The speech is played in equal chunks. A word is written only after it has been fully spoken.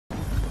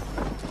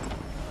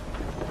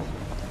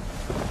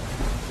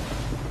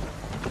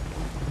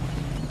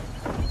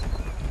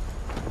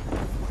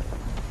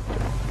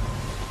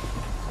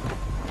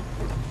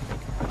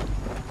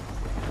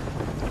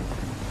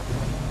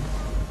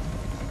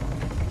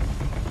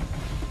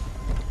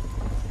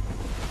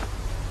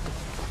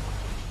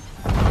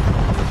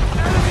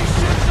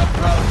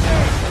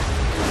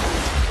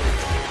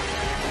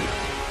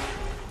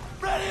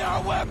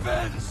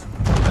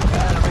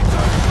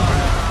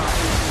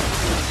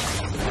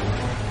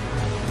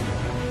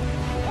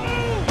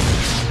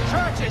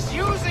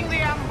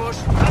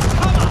ambush and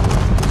cover!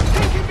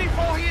 Take him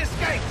before he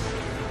escapes!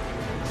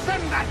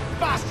 Send that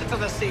bastard to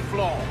the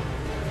seafloor!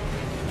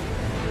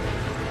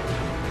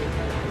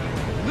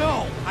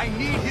 No! I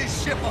need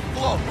his ship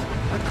afloat!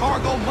 The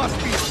cargo must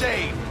be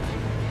saved!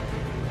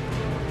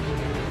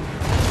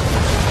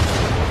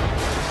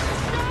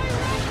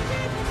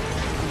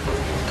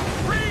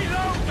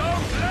 Reload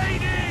those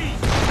ladies!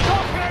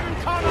 Stop him,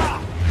 Connor!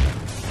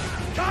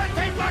 Can't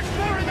take much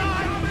more of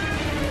that!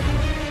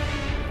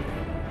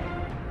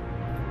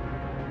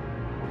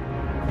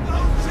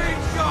 Don't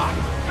take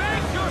shots!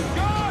 Fix your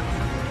shot!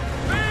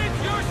 Fix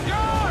your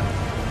shot!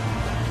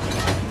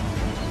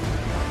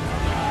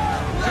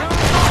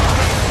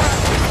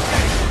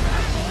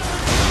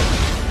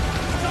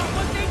 Got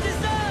what they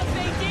deserve,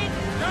 they did!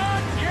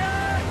 Not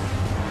yet!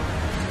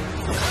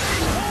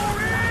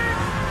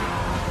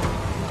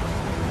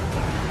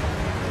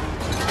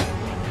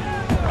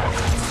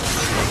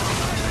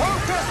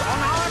 Focus on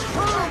our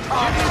crew!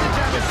 Give me the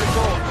damage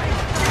report!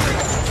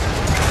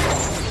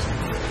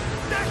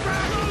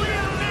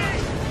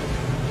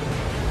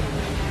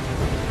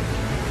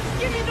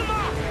 Give me the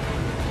mark!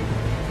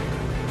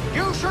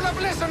 You should have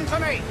listened to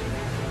me!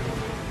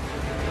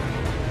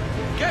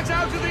 Get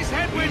out of these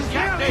headwinds, He's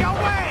nearly Captain!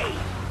 away!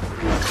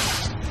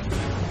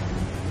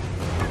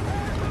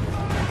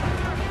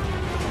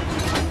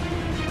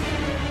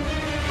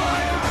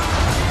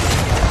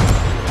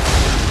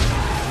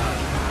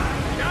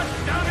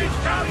 Just damage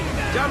coming!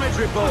 Damage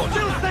report!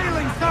 Still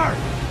sailing, sir!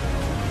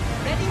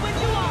 Ready when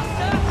you are,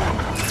 sir!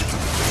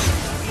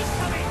 He's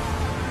coming!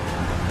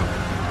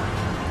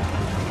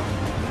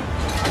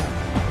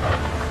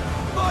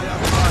 Fire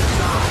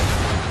faster!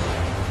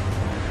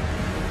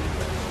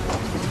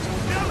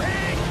 No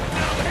hit!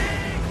 No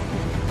hit!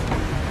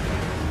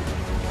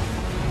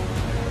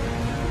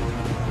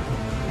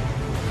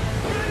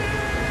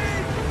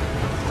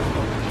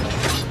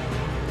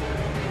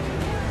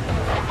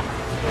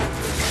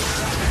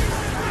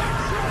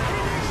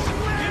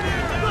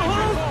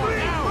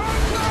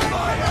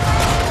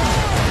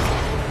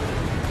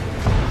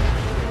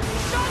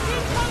 Shot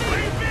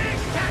incoming!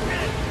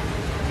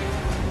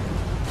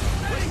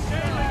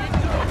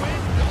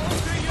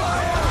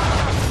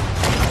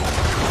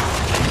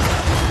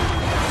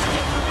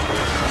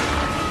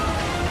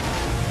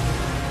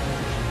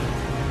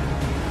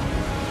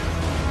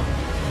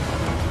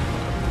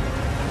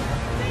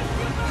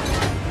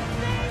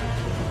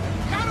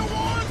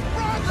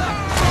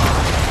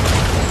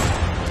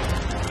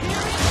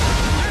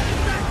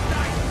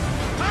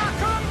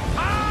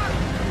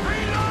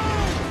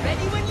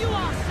 Ready when you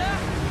are, sir!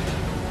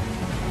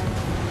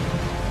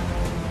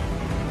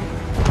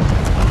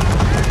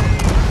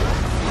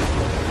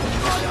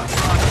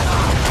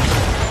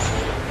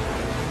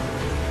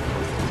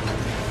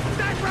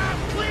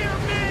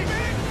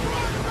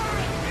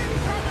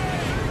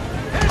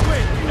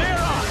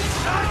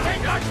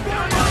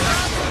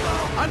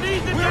 I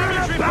need the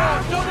damage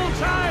report! Double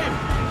time!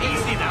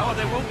 Easy now, or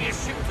there won't be a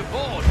ship to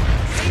board.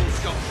 Same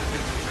shot should do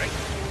the trick.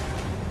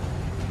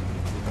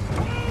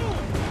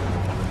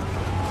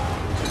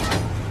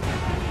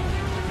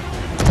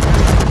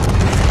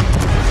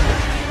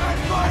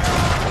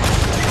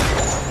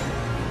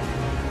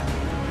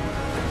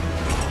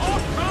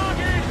 Off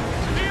target!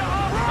 Clear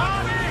off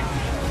target!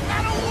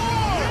 Man of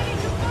war!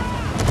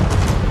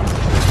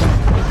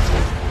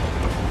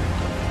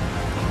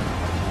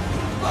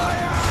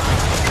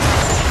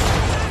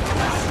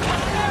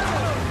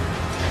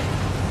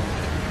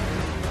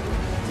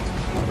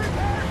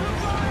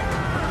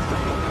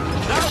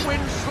 That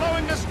wind's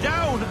slowing us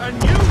down! A new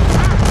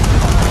tack!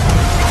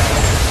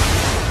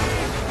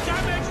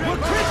 Damage report!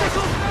 We're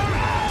critical!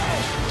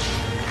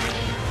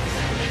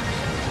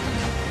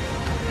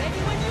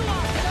 Ready when you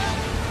are, sir!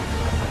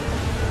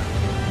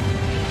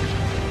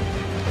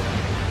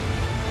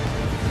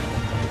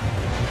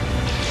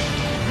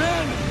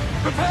 Men!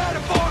 Prepare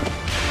to board!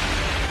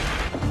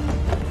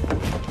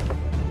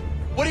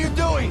 What are you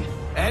doing?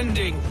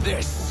 Ending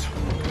this.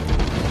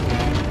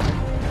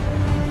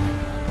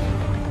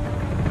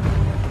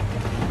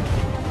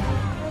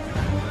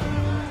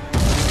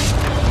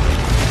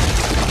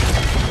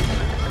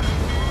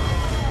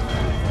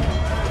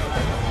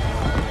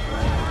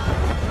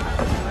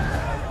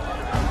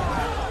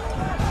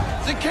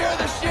 Secure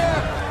the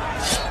ship!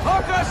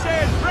 Hook us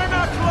in! Bring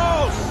her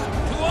close!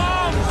 To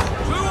arms!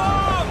 To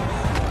arms!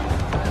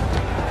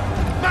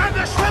 Man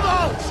the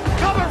swivels!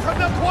 Cover from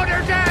the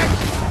quarter deck!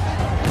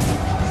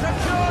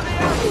 Secure the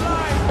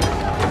outline!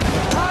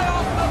 Tie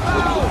off the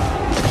bow!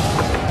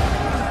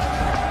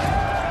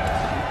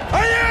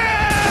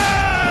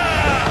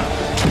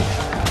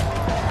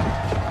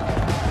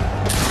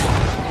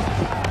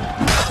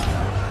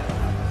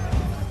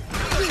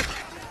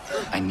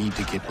 I need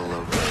to get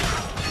below deck.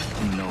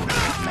 Who knows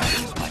what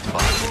matters my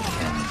body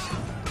intends.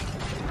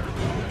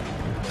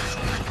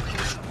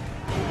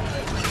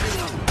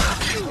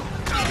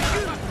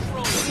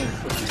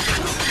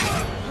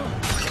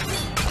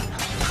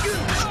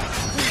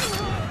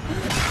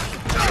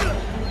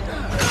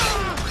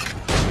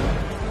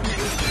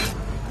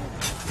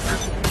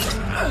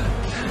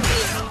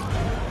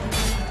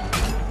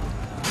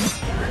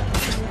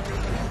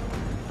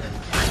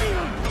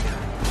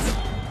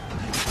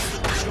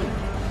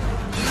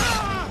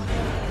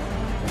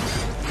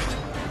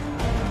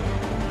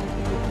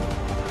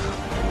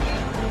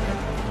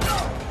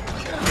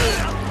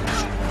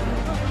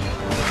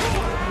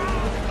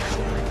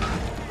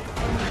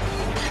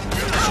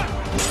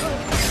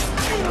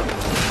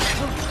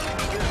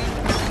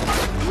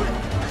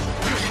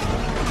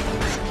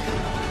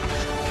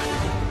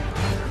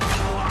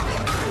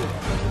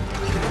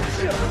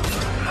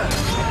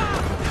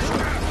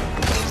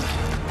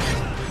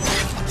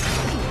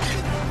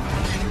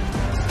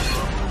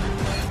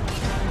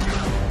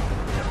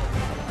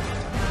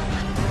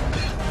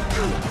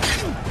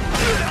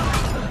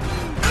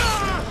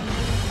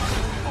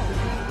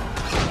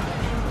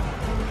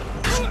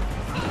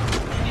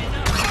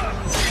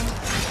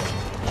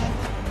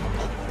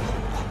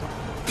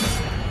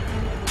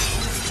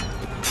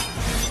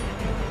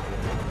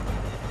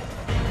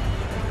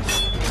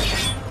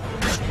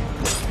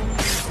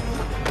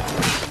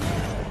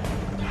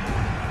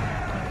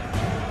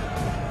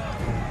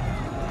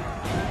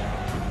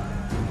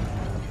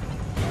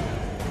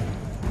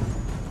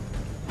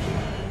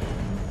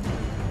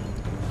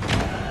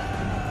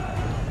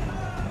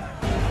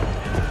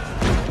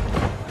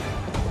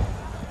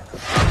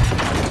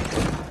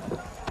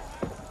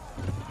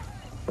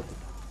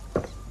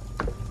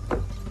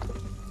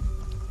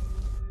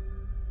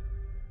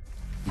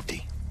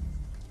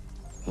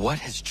 What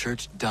has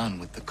Church done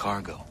with the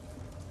cargo?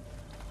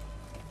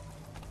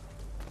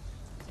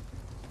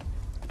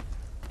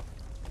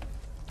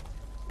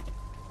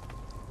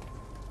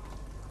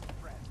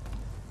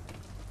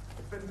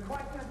 It's been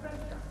quite an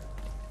adventure.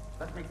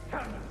 Let me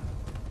tell you.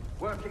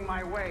 Working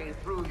my way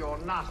through your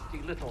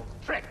nasty little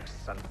tricks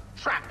and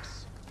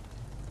traps.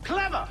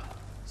 Clever!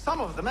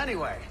 Some of them,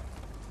 anyway.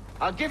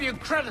 I'll give you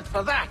credit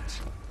for that.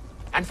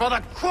 And for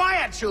the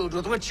quietude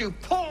with which you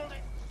pulled it.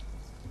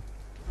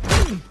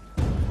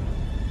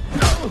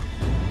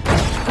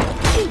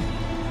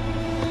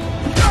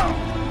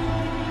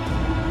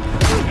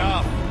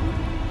 Enough!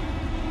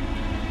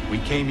 We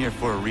came here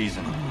for a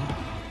reason.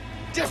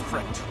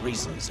 Different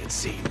reasons, it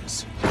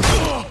seems.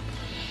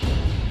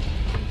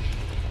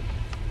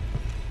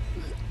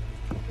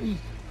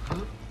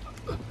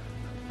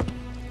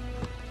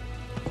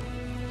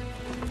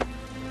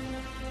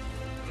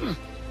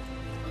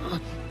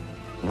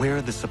 Where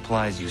are the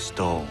supplies you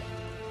stole?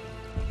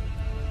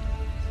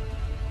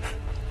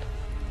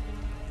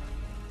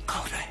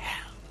 Go to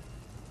hell.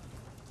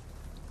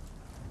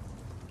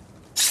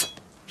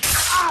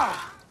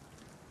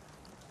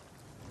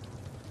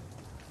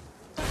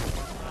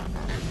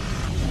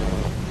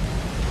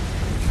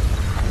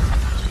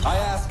 I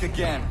ask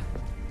again.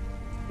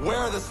 Where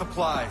are the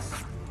supplies?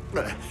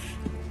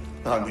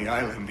 On the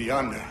island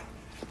yonder.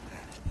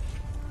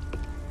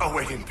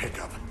 Awaiting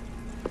pickup.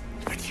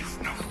 But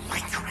you've no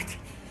right to it.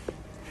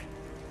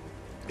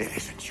 It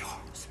isn't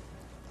yours.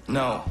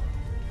 No,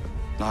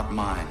 not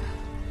mine.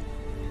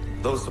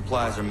 Those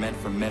supplies are meant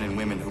for men and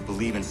women who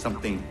believe in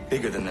something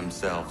bigger than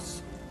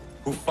themselves.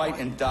 Who fight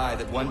and die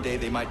that one day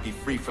they might be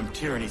free from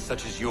tyranny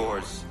such as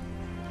yours.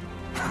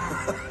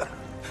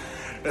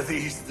 Are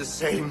these the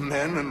same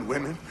men and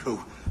women who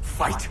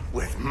fight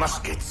with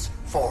muskets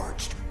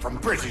forged from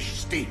British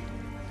steel?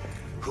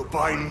 Who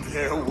bind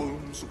their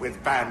wounds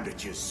with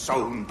bandages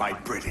sewn by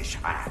British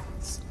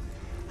hands?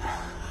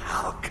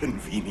 How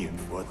convenient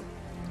for them.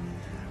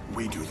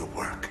 We do the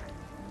work.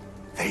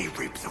 They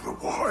reap the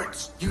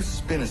rewards. You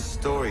spin a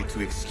story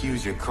to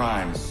excuse your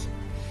crimes,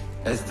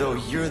 as though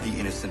you're the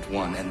innocent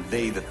one and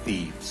they the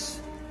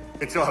thieves.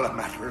 It's all a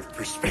matter of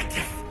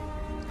perspective.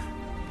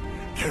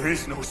 There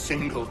is no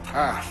single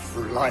path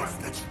through life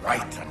that's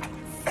right and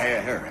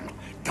fair and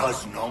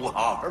does no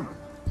harm.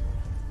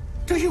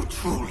 Do you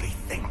truly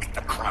think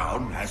the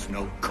Crown has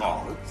no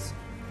cause?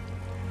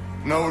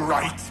 No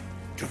right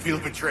to feel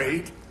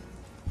betrayed?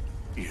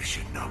 You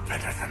should know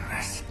better than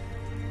this.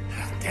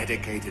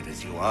 Dedicated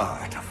as you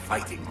are to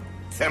fighting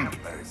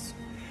Templars,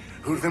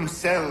 who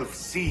themselves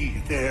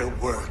see their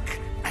work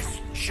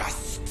as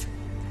just.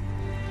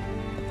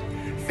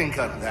 Think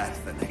on that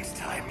the next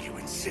time you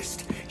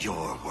insist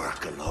your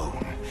work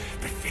alone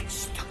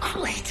befits the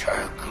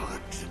greater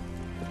good.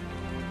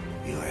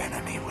 Your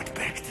enemy would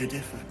beg to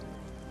differ,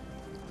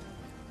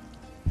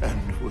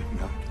 and would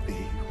not be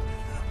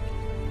without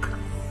cause.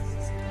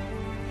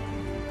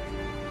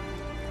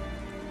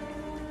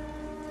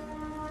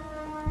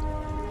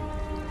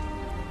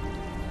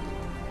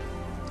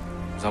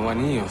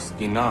 Zawanios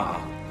gina,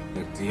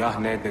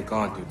 nagtiyahne de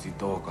kanto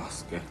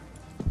titokaske.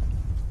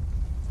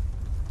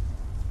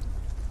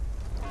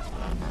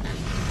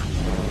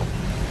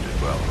 Did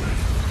well.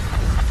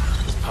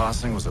 His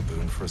passing was a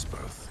boon for us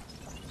both.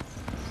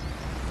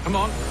 Come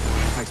on.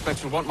 I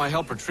expect you'll want my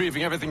help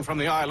retrieving everything from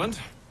the island.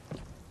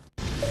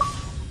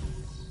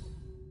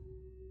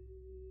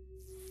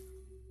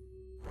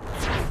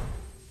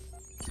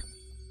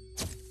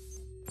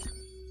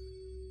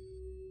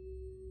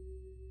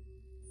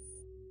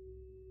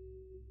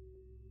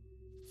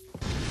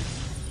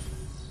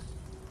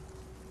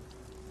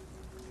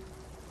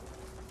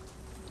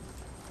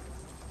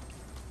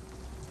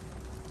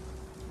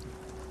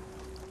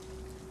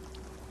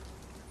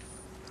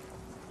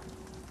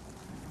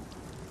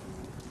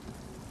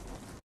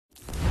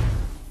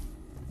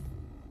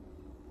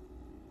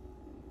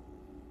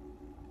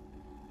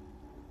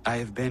 I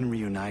have been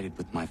reunited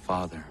with my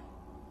father,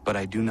 but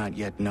I do not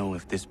yet know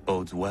if this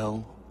bodes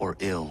well or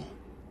ill.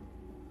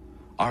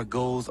 Our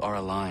goals are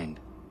aligned,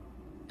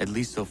 at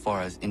least so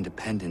far as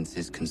independence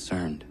is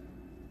concerned.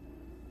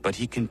 But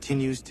he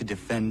continues to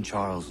defend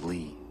Charles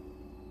Lee,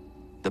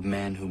 the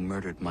man who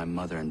murdered my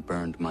mother and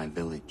burned my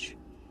village.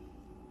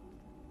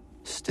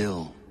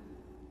 Still,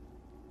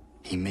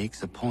 he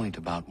makes a point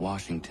about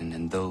Washington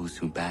and those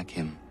who back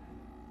him.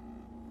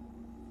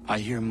 I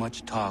hear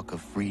much talk of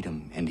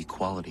freedom and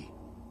equality,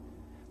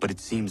 but it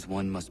seems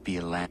one must be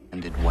a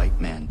landed white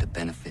man to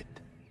benefit.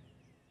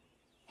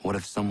 What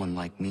of someone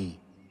like me,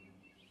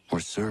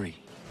 or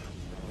Surrey?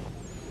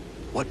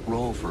 What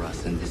role for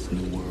us in this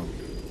new world?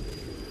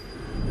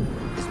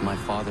 Is my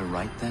father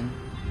right then?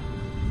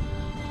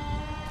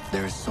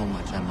 There is so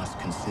much I must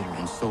consider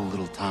and so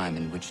little time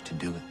in which to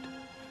do it.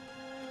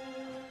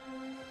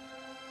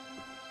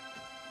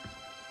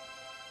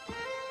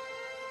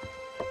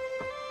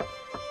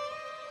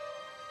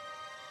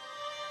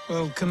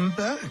 Welcome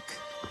back.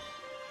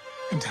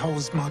 And how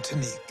was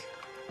Martinique?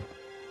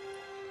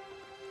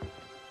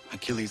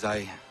 Achilles,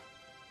 I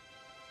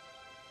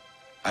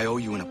owe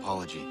you an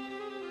apology.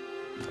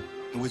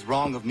 It was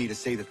wrong of me to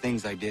say the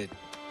things I did.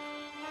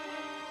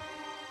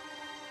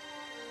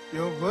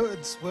 Your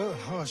words were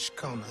harsh,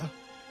 Connor,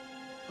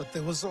 but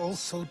there was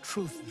also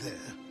truth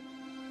there.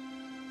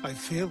 I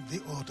failed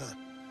the Order,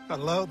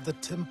 allowed the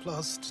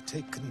Templars to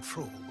take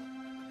control.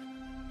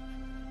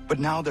 But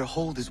now their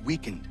hold is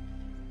weakened,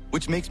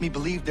 which makes me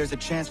believe there's a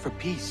chance for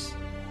peace.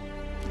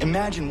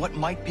 Imagine what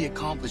might be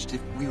accomplished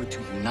if we were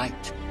to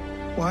unite.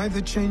 Why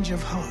the change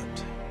of heart?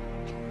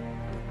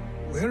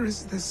 Where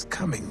is this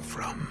coming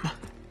from?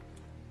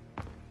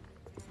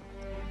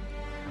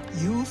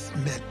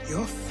 You've met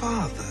your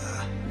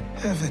father,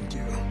 haven't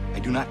you? I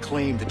do not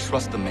claim to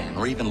trust the man,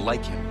 or even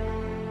like him.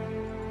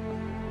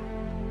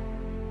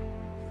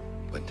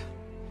 But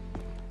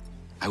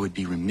I would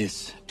be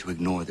remiss to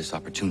ignore this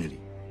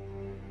opportunity.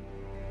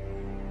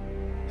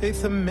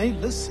 Hatham may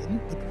listen,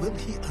 but will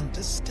he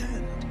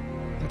understand?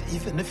 And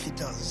even if he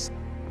does,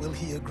 will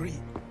he agree?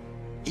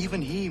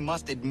 Even he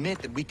must admit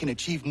that we can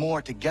achieve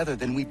more together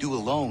than we do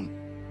alone.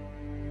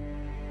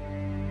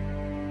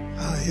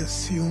 I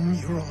assume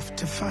you're off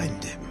to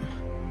find him.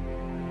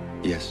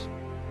 Yes.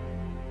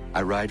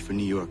 I ride for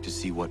New York to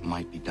see what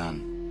might be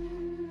done.